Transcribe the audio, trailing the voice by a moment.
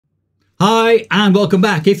Hi and welcome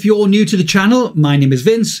back. If you're new to the channel, my name is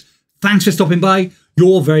Vince. Thanks for stopping by.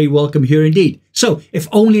 You're very welcome here indeed. So, if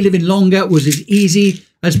only living longer was as easy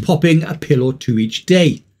as popping a pill or two each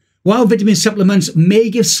day. While vitamin supplements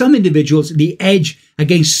may give some individuals the edge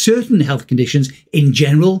against certain health conditions in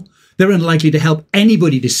general, they're unlikely to help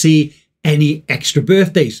anybody to see any extra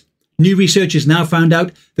birthdays. New research has now found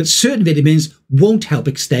out that certain vitamins won't help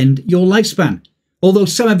extend your lifespan. Although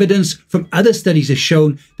some evidence from other studies has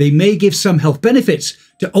shown they may give some health benefits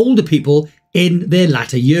to older people in their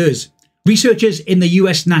latter years. Researchers in the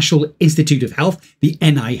US National Institute of Health, the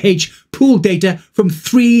NIH, pooled data from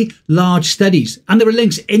 3 large studies, and there are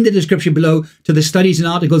links in the description below to the studies and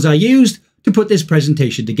articles I used to put this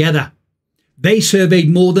presentation together. They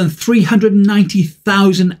surveyed more than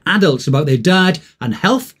 390,000 adults about their diet and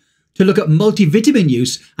health to look at multivitamin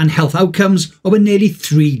use and health outcomes over nearly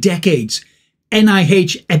 3 decades.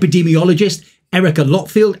 NIH epidemiologist Erica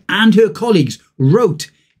Lotfield and her colleagues wrote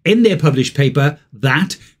in their published paper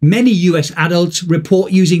that many US adults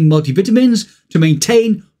report using multivitamins to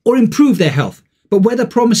maintain or improve their health, but whether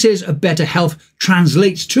promises of better health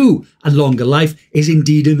translates to a longer life is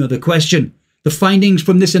indeed another question. The findings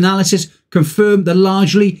from this analysis confirm the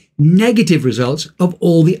largely negative results of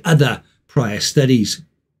all the other prior studies.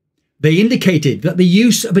 They indicated that the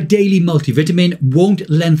use of a daily multivitamin won't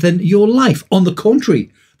lengthen your life. On the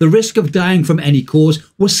contrary, the risk of dying from any cause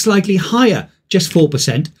was slightly higher, just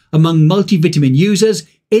 4%, among multivitamin users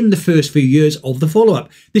in the first few years of the follow-up.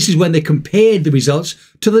 This is when they compared the results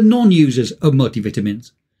to the non-users of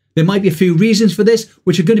multivitamins. There might be a few reasons for this,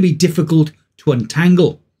 which are going to be difficult to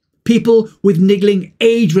untangle. People with niggling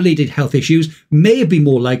age-related health issues may have been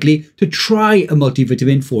more likely to try a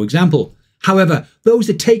multivitamin, for example. However, those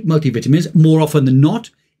that take multivitamins more often than not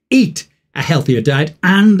eat a healthier diet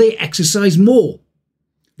and they exercise more.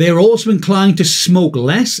 They are also inclined to smoke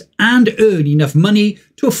less and earn enough money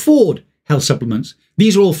to afford health supplements.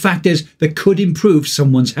 These are all factors that could improve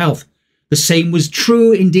someone's health. The same was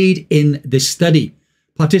true indeed in this study.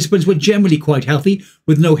 Participants were generally quite healthy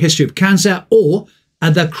with no history of cancer or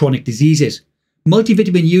other chronic diseases.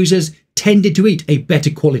 Multivitamin users tended to eat a better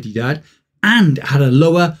quality diet and had a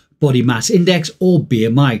lower body mass index or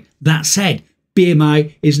BMI. That said,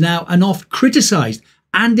 BMI is now an oft criticised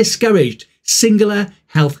and discouraged singular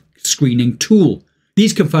health screening tool.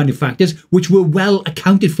 These confounding factors, which were well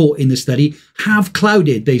accounted for in the study, have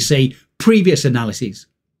clouded, they say, previous analyses.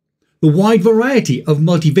 The wide variety of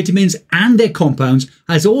multivitamins and their compounds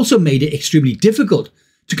has also made it extremely difficult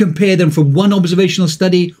to compare them from one observational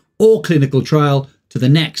study or clinical trial to the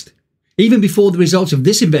next. Even before the results of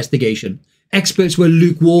this investigation, experts were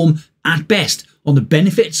lukewarm at best on the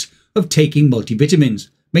benefits of taking multivitamins,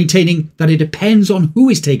 maintaining that it depends on who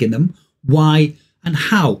is taking them, why and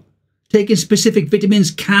how. Taking specific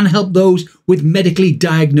vitamins can help those with medically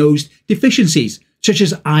diagnosed deficiencies, such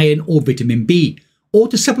as iron or vitamin B, or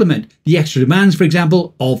to supplement the extra demands, for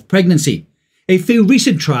example, of pregnancy. A few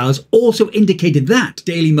recent trials also indicated that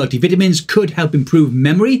daily multivitamins could help improve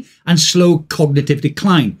memory and slow cognitive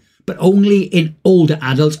decline, but only in older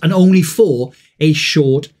adults and only for a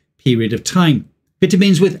short period of time.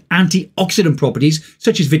 Vitamins with antioxidant properties,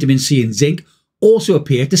 such as vitamin C and zinc, also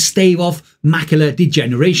appear to stave off macular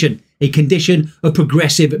degeneration, a condition of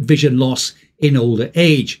progressive vision loss in older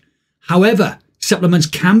age. However, supplements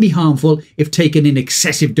can be harmful if taken in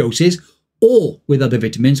excessive doses or with other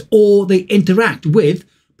vitamins, or they interact with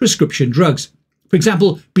prescription drugs. For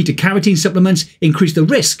example, beta-carotene supplements increase the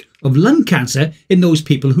risk of lung cancer in those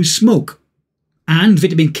people who smoke. And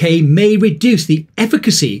vitamin K may reduce the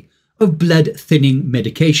efficacy of blood-thinning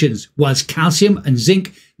medications, whilst calcium and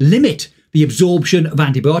zinc limit the absorption of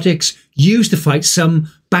antibiotics used to fight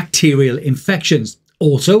some bacterial infections.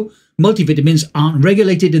 Also, multivitamins aren't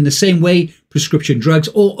regulated in the same way prescription drugs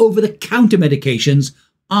or over-the-counter medications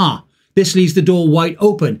are. This leaves the door wide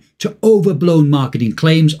open to overblown marketing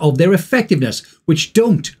claims of their effectiveness, which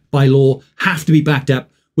don't, by law, have to be backed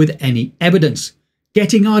up with any evidence.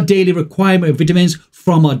 Getting our daily requirement of vitamins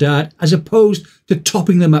from our diet, as opposed to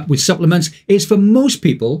topping them up with supplements, is for most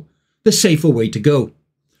people the safer way to go.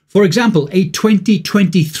 For example, a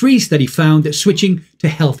 2023 study found that switching to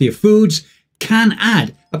healthier foods can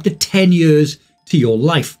add up to 10 years to your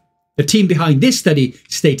life. The team behind this study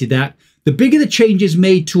stated that the bigger the changes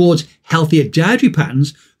made towards healthier dietary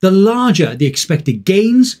patterns, the larger the expected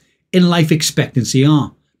gains in life expectancy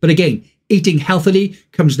are. But again, eating healthily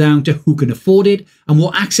comes down to who can afford it and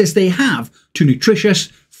what access they have to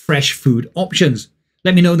nutritious, fresh food options.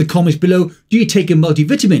 Let me know in the comments below, do you take a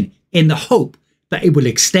multivitamin in the hope that it will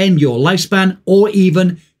extend your lifespan or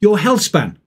even your health span?